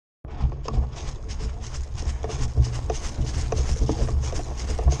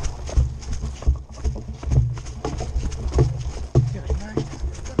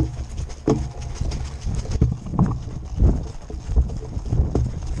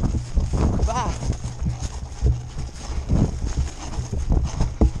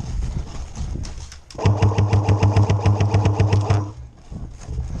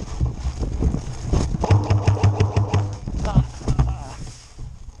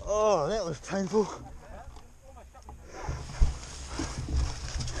Oh, that was painful.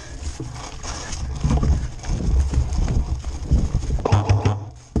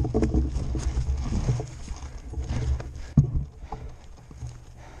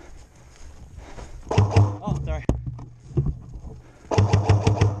 Oh, sorry.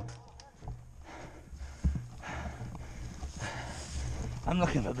 I'm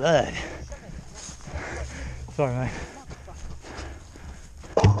looking for blood. Sorry, mate.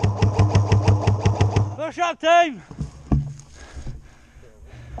 Push up, team!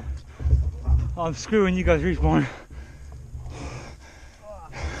 I'm screwing you guys respawn.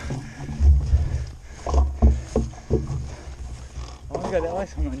 I want to go that way,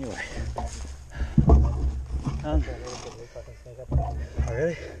 so I'm on your way. Oh,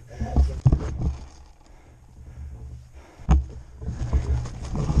 really?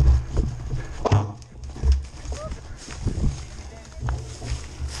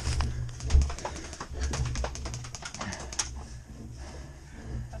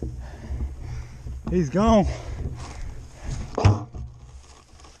 He's gone. I'm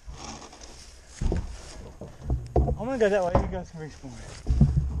gonna go that way, you guys can respawn.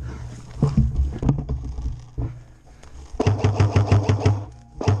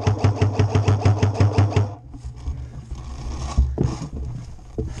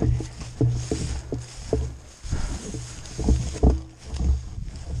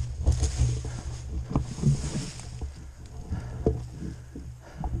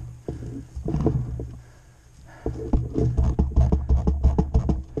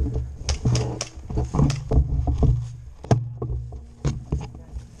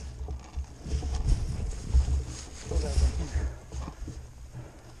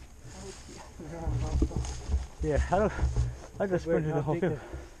 Yeah, I just sprinted the whole field.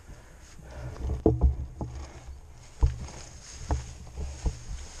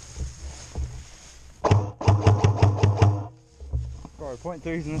 Bro,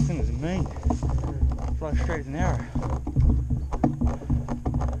 0.3s in this thing is mean. Fly straight as an arrow.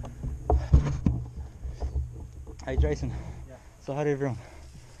 Hey Jason, yeah. So hi to everyone.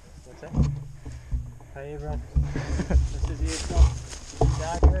 What's that? Hey everyone, this is Airsoft,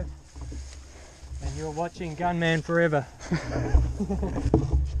 Darkwood, and you're watching Gunman Forever.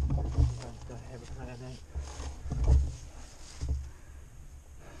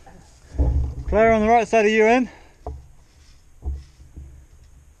 Player on the right side of you in.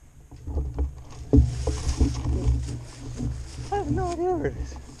 I have no idea where it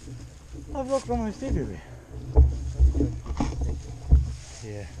is. I've looked almost everywhere.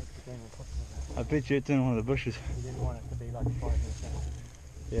 Yeah. I bet you it's in one of the bushes. You didn't want it to be like 5 minutes out.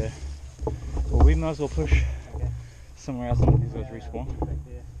 Yeah. Well, we might as well push Okay. somewhere else and these guys respawn. Hey?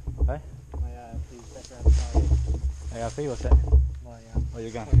 Hey? My ARP's back around the far end. ARP, what's that? My Oh,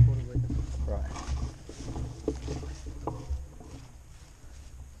 you're going. quarter weapon. Right.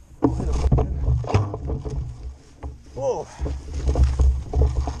 Whoa!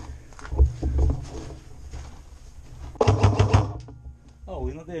 Oh,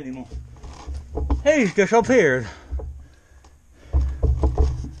 he's not there anymore. He's disappeared.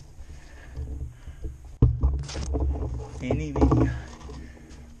 Any me.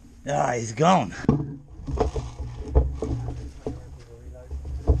 Ah, he's gone.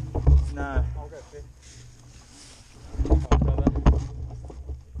 No. I'll go first.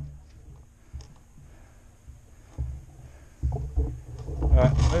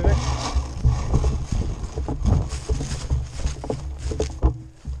 Alright, move it.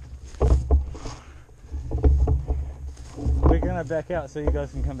 We're gonna back out so you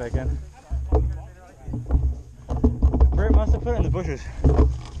guys can come back in. Brett must have put it in the bushes.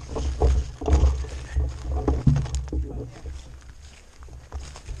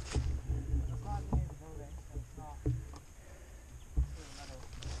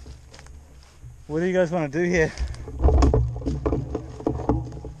 What do you guys want to do here?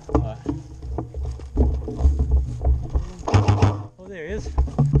 Oh, there he is. Just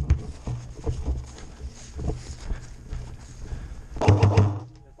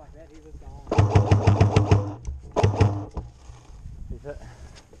like that, he was gone. Is it?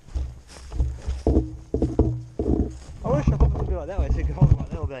 I wish I happened to be like that way so you could hold him like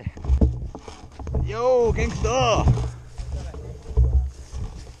that all day. Yo, gangsta!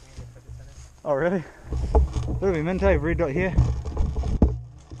 Oh really? What are we meant to have? Red dot here.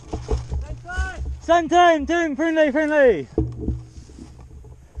 Same time, team, friendly, friendly! I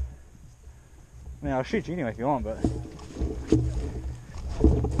mean, I'll shoot you anyway if you want, but...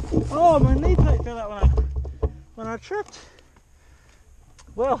 Oh, my knee plate fell out when I tripped.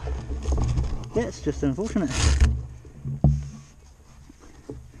 Well, that's just unfortunate.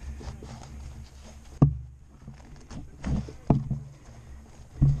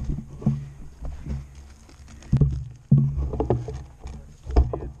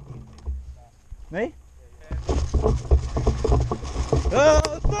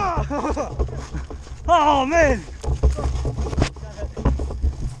 Oh man!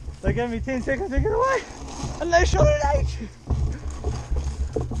 They gave me 10 seconds to get away, and they shot at 8.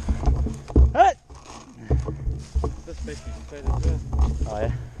 Hit! This battery's flat as well. Oh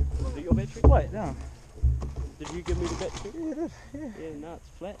yeah. Is it your battery? Wait, no. Did you give me the battery? Yeah, it is. Yeah. Yeah, no, it's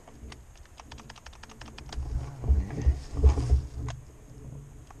flat.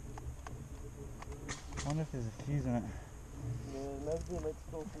 I wonder if there's a fuse in it. Yeah, maybe the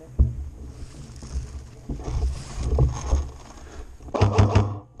electrical connection.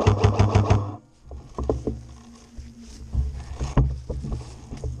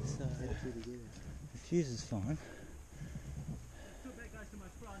 So, the fuse is fine.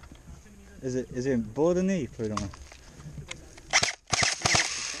 Is it board in there? You put it on.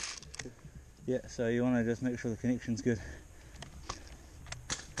 Yeah, so you want to just make sure the connection's good.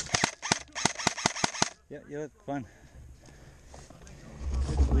 Yeah, it's fine.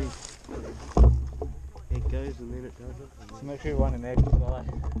 It goes and then it doesn't. So make sure you run in there as well.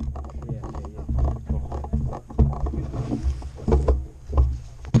 Yeah.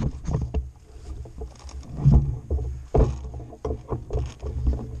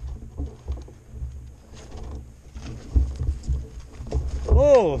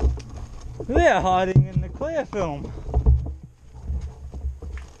 Oh, they're hiding in the clear film.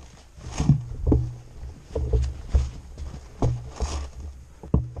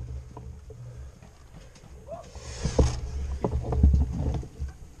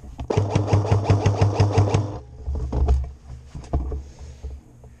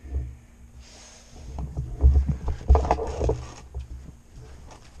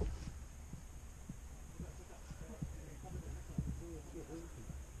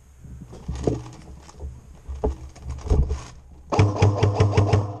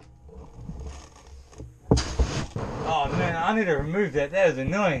 Oh man, I need to remove that. That is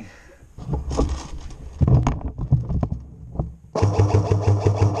annoying.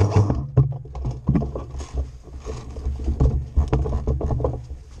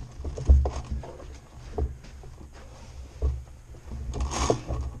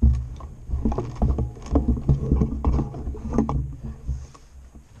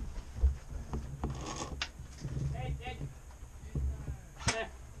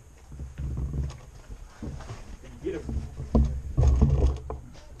 Get him.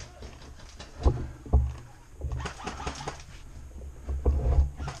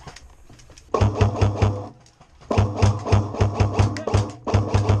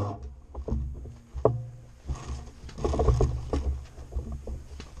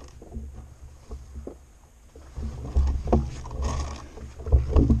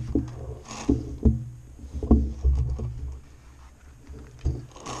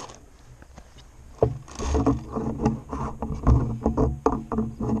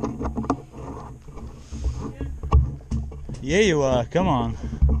 Yeah, you are. Come on.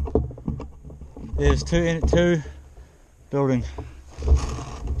 There's two buildings.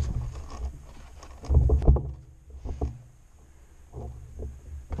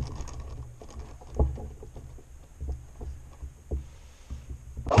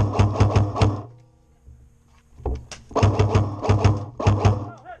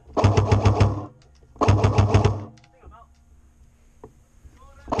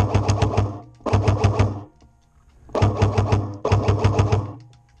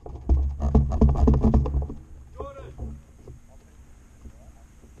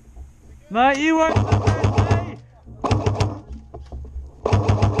 Mate, you won't surprise me!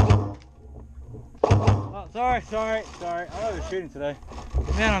 Oh, sorry. I was shooting today.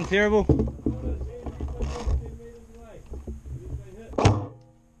 Man, I'm terrible.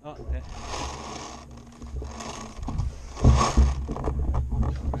 Oh, yeah.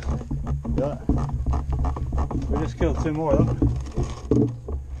 Got it. We just killed 2 more of them.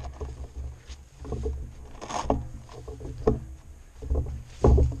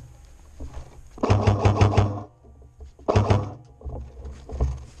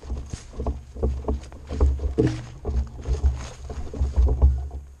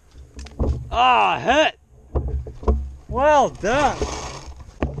 Ah, hit! Well done!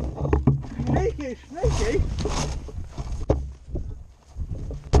 Sneaky!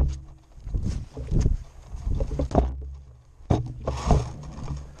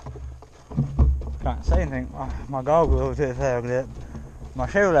 Can't say anything. Oh, my goggles is ugly. My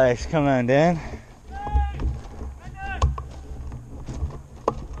shoelace coming down.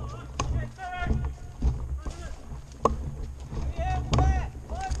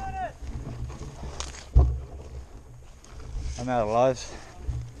 I'm out of lives.